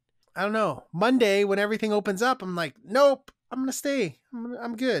saying. I don't know. Monday when everything opens up, I'm like, nope. I'm gonna stay.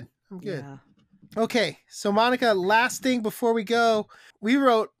 I'm good. I'm good. Yeah. Okay, so Monica, last thing before we go, we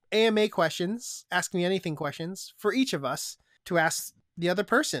wrote AMA questions, ask me anything questions for each of us to ask the other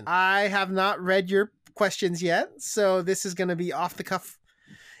person. I have not read your questions yet, so this is going to be off the cuff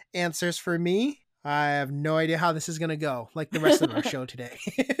answers for me. I have no idea how this is going to go, like the rest of our show today.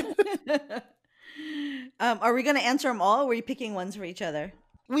 Are we gonna answer them all? Or are we picking ones for each other?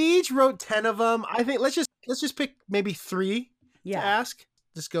 We each wrote 10 of them. I think let's just pick maybe 3 to Yeah. ask.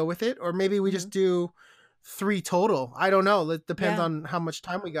 Just go with it, or maybe we Mhm. just do 3 total. I don't know. It depends Yeah. on how much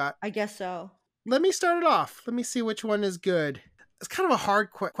time we got. I guess so. Let me start it off. Let me see which one is good. It's kind of a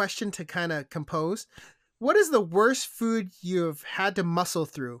hard question to kind of compose. What is the worst food you've had to muscle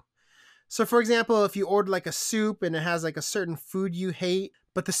through? So, for example, if you order like a soup and it has like a certain food you hate,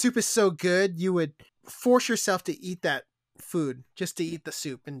 but the soup is so good, you would force yourself to eat that food just to eat the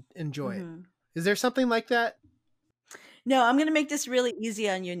soup and enjoy it. Mhm. Is there something like that? No, I'm gonna make this really easy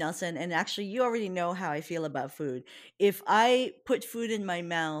on you, Nelson. And actually, you already know how I feel about food. If I put food in my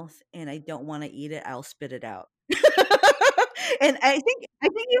mouth and I don't want to eat it, I'll spit it out. And I think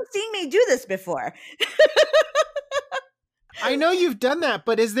you've seen me do this before. I know you've done that,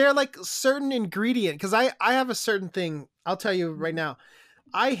 but is there like certain ingredient? Because I have a certain thing. I'll tell you right now.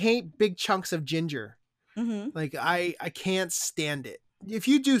 I hate big chunks of ginger. Mm-hmm. Like I can't stand it. If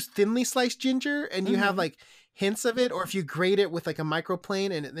you do thinly sliced ginger and you have Mm-hmm. like hints of it, or if you grate it with like a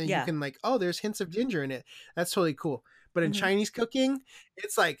microplane and then you Yeah. can like, oh, there's hints of ginger in it. That's totally cool. But in Mm-hmm. Chinese cooking,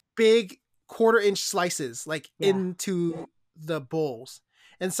 it's like big quarter-inch slices like Yeah. into the bowls.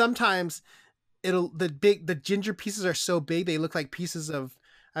 And sometimes the ginger pieces are so big they look like pieces of,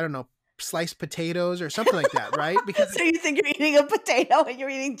 I don't know, sliced potatoes or something like that, right? Because So you think you're eating a potato and you're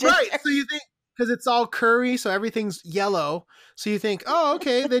eating ginger? right. So you think because it's all curry, so everything's yellow. So you think, oh,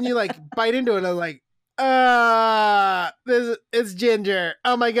 okay. Then you like bite into it and like, it's ginger.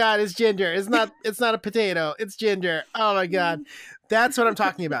 Oh my god, it's ginger. It's not a potato. It's ginger. Oh my god. That's what I'm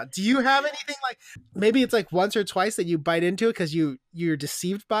talking about. Do you have anything like maybe it's like once or twice that you bite into it because you're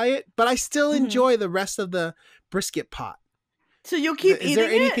deceived by it, but I still Mhm. enjoy the rest of the brisket pot. So you'll keep Is there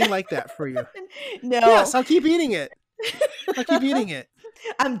eating anything it? like that for you? No. Yes, I'll keep eating it. I'll keep eating it.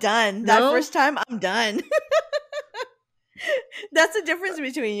 I'm done. That No? first time, I'm done. That's the difference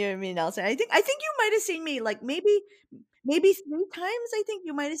between you and me, Nelson. I think you might have seen me like maybe 3 times. I think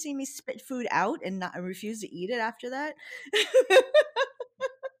you might have seen me spit food out and not refuse to eat it after that.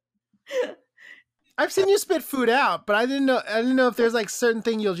 I've seen you spit food out, but I didn't know if there's like certain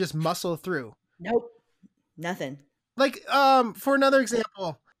thing you'll just muscle through. Nope. Nothing. Like for another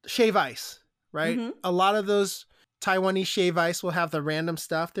example, shave ice, right? Mhm. A lot of those Taiwanese shave ice will have the random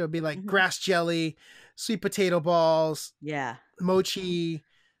stuff. There'll be like Mhm. grass jelly, sweet potato balls, Yeah. mochi,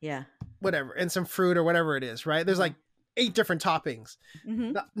 Yeah. whatever, and some fruit or whatever it is, right? There's like 8 different toppings.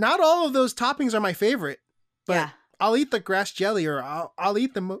 Mhm. Not all of those toppings are my favorite, but Yeah. I'll eat the grass jelly or I'll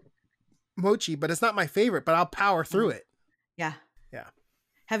eat the mochi, but it's not my favorite, but I'll power through it. Yeah. Yeah.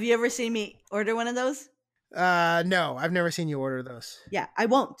 Have you ever seen me order one of those? No, I've never seen you order those. Yeah, I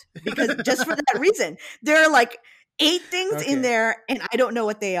won't because just for that reason. There are like 8 things Okay. in there and I don't know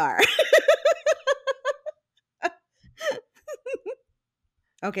what they are.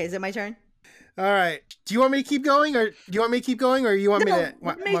 Okay, is it my turn? All right. Do you want me to keep going, or you want me to No, to?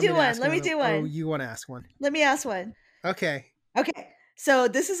 let me do one. ask Let me do Oh, one. you want to ask one? Let me ask one. Okay. Okay. So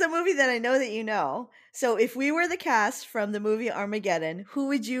this is a movie that I know that you know. So if we were the cast from the movie Armageddon, who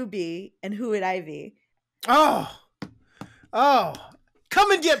would you be and who would I be? Oh,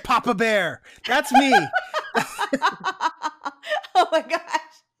 come and get Papa Bear. That's me. Oh my gosh.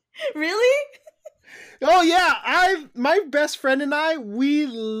 Really? Oh yeah, my best friend and I, we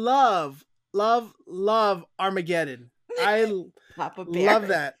love Armageddon. I Papa Bear. love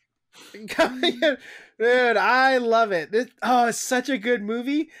that. Dude, I love it. It's such a good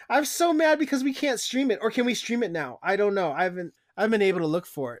movie. I'm so mad because we can't stream it. Or can we stream it now? I don't know. I haven't been able to look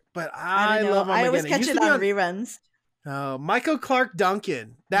for it. But I I don't know. love I Armageddon. always catch used it to be on reruns. Oh, Michael Clark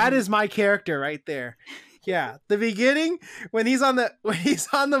Duncan. That Mhm. is my character right there. Yeah, the beginning when he's on the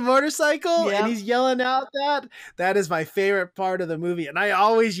motorcycle Yep. and he's yelling out that is my favorite part of the movie, and I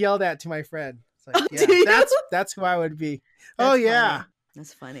always yell that to my friend. It's like, Oh, do you? that's who I would be. That's Oh yeah. funny.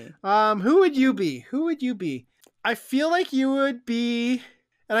 That's funny. Who would you be? I feel like you would be.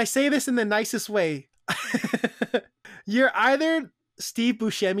 and I say this in the nicest way. You're either Steve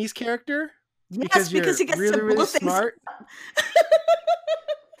Buscemi's character Yes, because he gets really, to really blow things smart. up.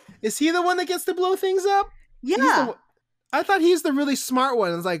 Is he the one that gets to blow things up? Yeah. I thought he's the really smart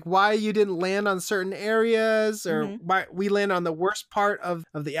one. It's like why you didn't land on certain areas, or why we land on the worst part of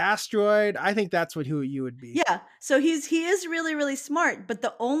the asteroid. I think that's who you would be. Yeah. So he is really, really smart, but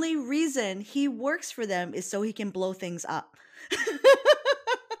the only reason he works for them is so he can blow things up.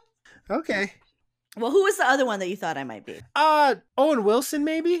 Okay. Well, who was the other one that you thought I might be? Owen Wilson,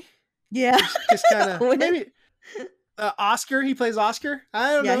 maybe. Yeah. Just kind of maybe. Oscar, he plays Oscar.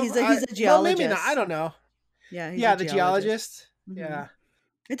 I don't know. Yeah, he's a geologist. Well, maybe not. I don't know. Yeah, the geologist. Mhm. Yeah.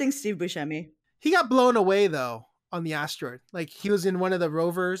 I think Steve Buscemi. He got blown away though on the asteroid. Like he was in one of the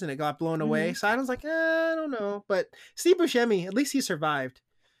rovers and it got blown away. So I was like, I don't know. But Steve Buscemi, at least he survived.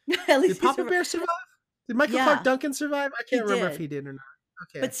 At least Did Papa Bear survive? Did Michael Clark Duncan survive? I can't remember if he did or not.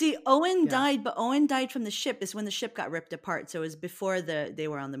 Okay. But see, Owen died, but Owen died from the ship. Is when the ship got ripped apart. So it was before they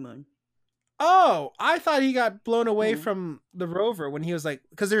were on the moon. Oh, I thought he got blown away from the rover when he was like,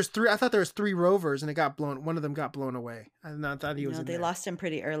 because there's three. I thought there was 3 rovers and it got blown. One of them got blown away. I thought he was. No, they lost him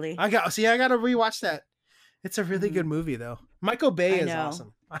pretty early. I got to rewatch that. It's a really good movie though. Michael Bay is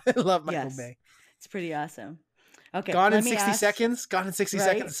awesome. I love Michael Bay. It's pretty awesome. Okay, Gone in 60 Seconds. Gone in 60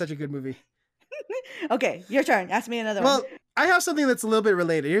 Seconds is such a good movie. Okay, your turn. Ask me another one. Well, I have something that's a little bit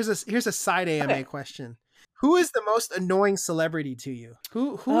related. Here's a side AMA question. Who is the most annoying celebrity to you?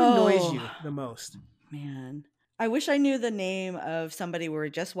 Who annoys you the most? Man, I wish I knew the name of somebody we were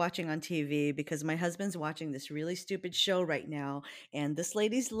just watching on TV, because my husband's watching this really stupid show right now, and this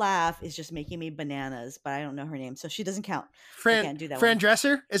lady's laugh is just making me bananas, but I don't know her name, so she doesn't count. I can't do that Fran one.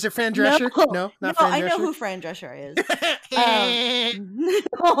 Drescher? Is it Fran Drescher? No, not Fran Drescher. I know who Fran Drescher is.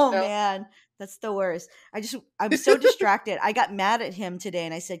 Oh man, that's the worst. I'm so distracted. I got mad at him today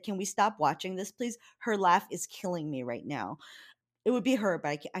and I said, "Can we stop watching this, please? Her laugh is killing me right now." It would be her,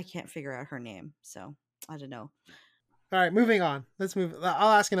 but I can't figure out her name, so I don't know. All right, moving on. Let's move.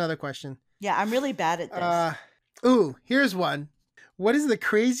 I'll ask another question. Yeah, I'm really bad at this. Here's one. What is the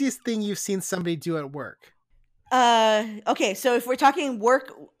craziest thing you've seen somebody do at work? Okay, so if we're talking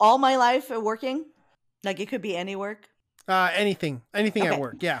work, all my life working, like it could be any work. Anything at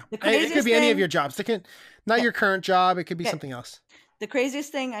work. Yeah, it could be thing, any of your jobs. It can not your current job. It could be something else. The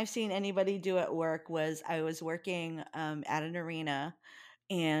craziest thing I've seen anybody do at work was I was working at an arena,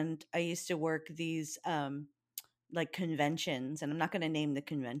 and I used to work these like conventions, and I'm not going to name the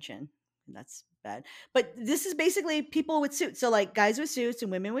convention. That's bad. But this is basically people with suits. So like guys with suits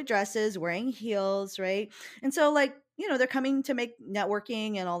and women with dresses wearing heels, right? And so like, they're coming to make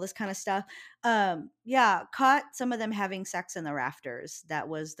networking and all this kind of stuff. Caught some of them having sex in the rafters. That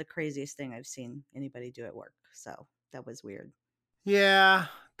was the craziest thing I've seen anybody do at work. So that was weird. Yeah,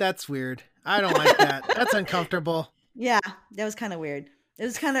 that's weird. I don't like that. That's uncomfortable. Yeah, that was kind of weird. It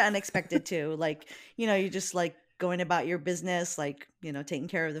was kind of unexpected too. Like, you just like going about your business, like, taking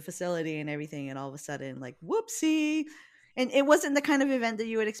care of the facility and everything. And all of a sudden, like, whoopsie. And it wasn't the kind of event that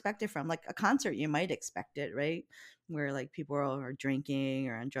you would expect it from. Like a concert, you might expect it, right? Where like people are drinking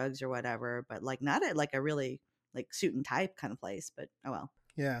or on drugs or whatever, but like not at like a really like suit and tie kind of place. But oh well.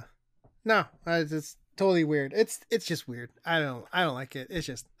 Yeah. No, it's totally weird. It's just weird. I don't like it. It's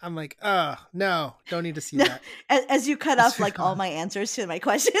just I'm like, no, don't need to see that. As you cut off like all my answers to my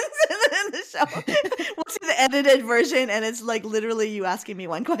questions in the show, we'll see the edited version, and it's like literally you asking me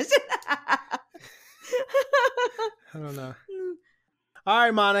one question. I don't know. All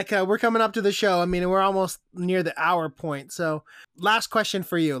right, Monica, we're coming up to the show. I mean, we're almost near the hour point. So last question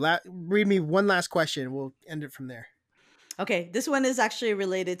for you. Read me one last question. We'll end it from there. Okay, this one is actually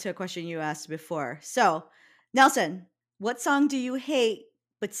related to a question you asked before. So, Nelson, what song do you hate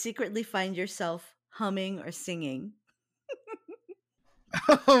but secretly find yourself humming or singing?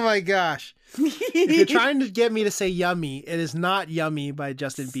 Oh my gosh. If you're trying to get me to say Yummy, it is not Yummy by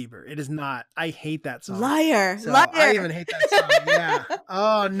Justin Bieber. It is not. I hate that song. Liar. I even hate that song. Yeah.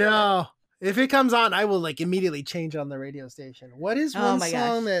 Oh no. If it comes on, I will like immediately change on the radio station. What is one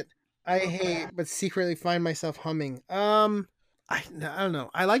song that I hate but secretly find myself humming? I don't know.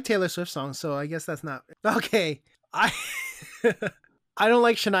 I like Taylor Swift songs, so I guess that's not okay. I don't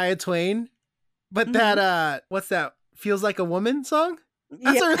like Shania Twain, but that what's that? Feels Like a Woman song?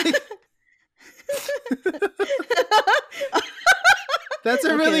 That's a really That's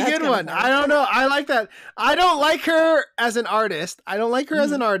a really good one. I don't know. I like that. I don't like her as an artist.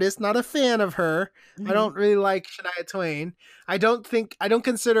 Not a fan of her. I don't really like Shania Twain. I don't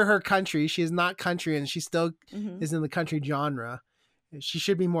consider her country. She is not country, and she still is in the country genre. She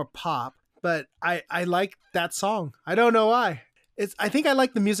should be more pop, but I like that song. I don't know why. I think I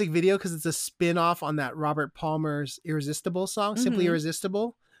like the music video because it's a spin-off on that Robert Palmer's Irresistible song, Simply Mm-hmm.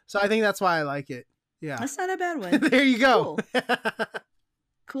 Irresistible. So I think that's why I like it. Yeah. That's not a bad one. There you go. Cool.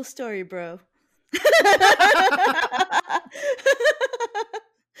 Cool story, bro.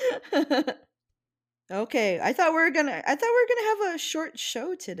 Okay, I thought we were gonna have a short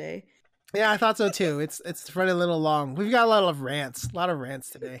show today. Yeah, I thought so too. It's running a little long. We've got a lot of rants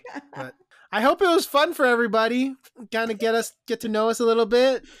today. But I hope it was fun for everybody. Kind of get to know us a little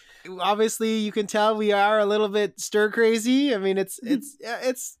bit. Obviously, you can tell we are a little bit stir crazy. I mean, it's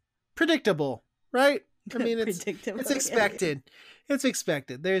predictable, right? I mean, it's expected. It's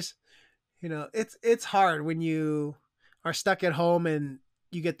expected. There's, it's hard when you are stuck at home and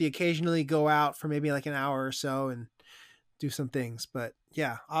you get to occasionally go out for maybe like an hour or so and do some things. But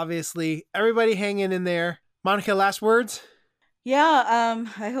yeah, obviously everybody hanging in there. Monica, last words? Yeah,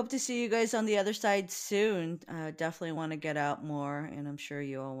 I hope to see you guys on the other side soon. Definitely want to get out more, and I'm sure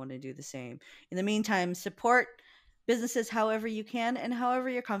you all want to do the same. In the meantime, support businesses however you can and however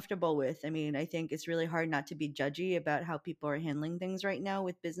you're comfortable with. I mean, I think it's really hard not to be judgy about how people are handling things right now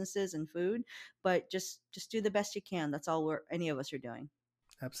with businesses and food, but just do the best you can. That's all any of us are doing.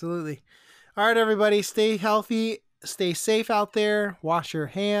 Absolutely. All right, everybody, stay healthy, stay safe out there, wash your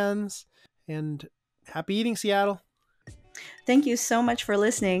hands, and happy eating, Seattle. Thank you so much for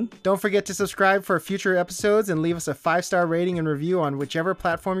listening. Don't forget to subscribe for future episodes and leave us a 5-star rating and review on whichever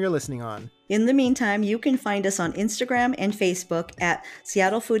platform you're listening on. In the meantime, you can find us on Instagram and Facebook at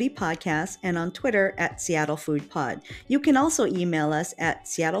Seattle Foodie Podcast and on Twitter at Seattle Food Pod. You can also email us at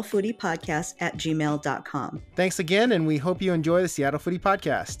seattlefoodiepodcast@gmail.com. Thanks again, and we hope you enjoy the Seattle Foodie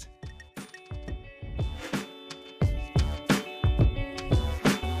Podcast.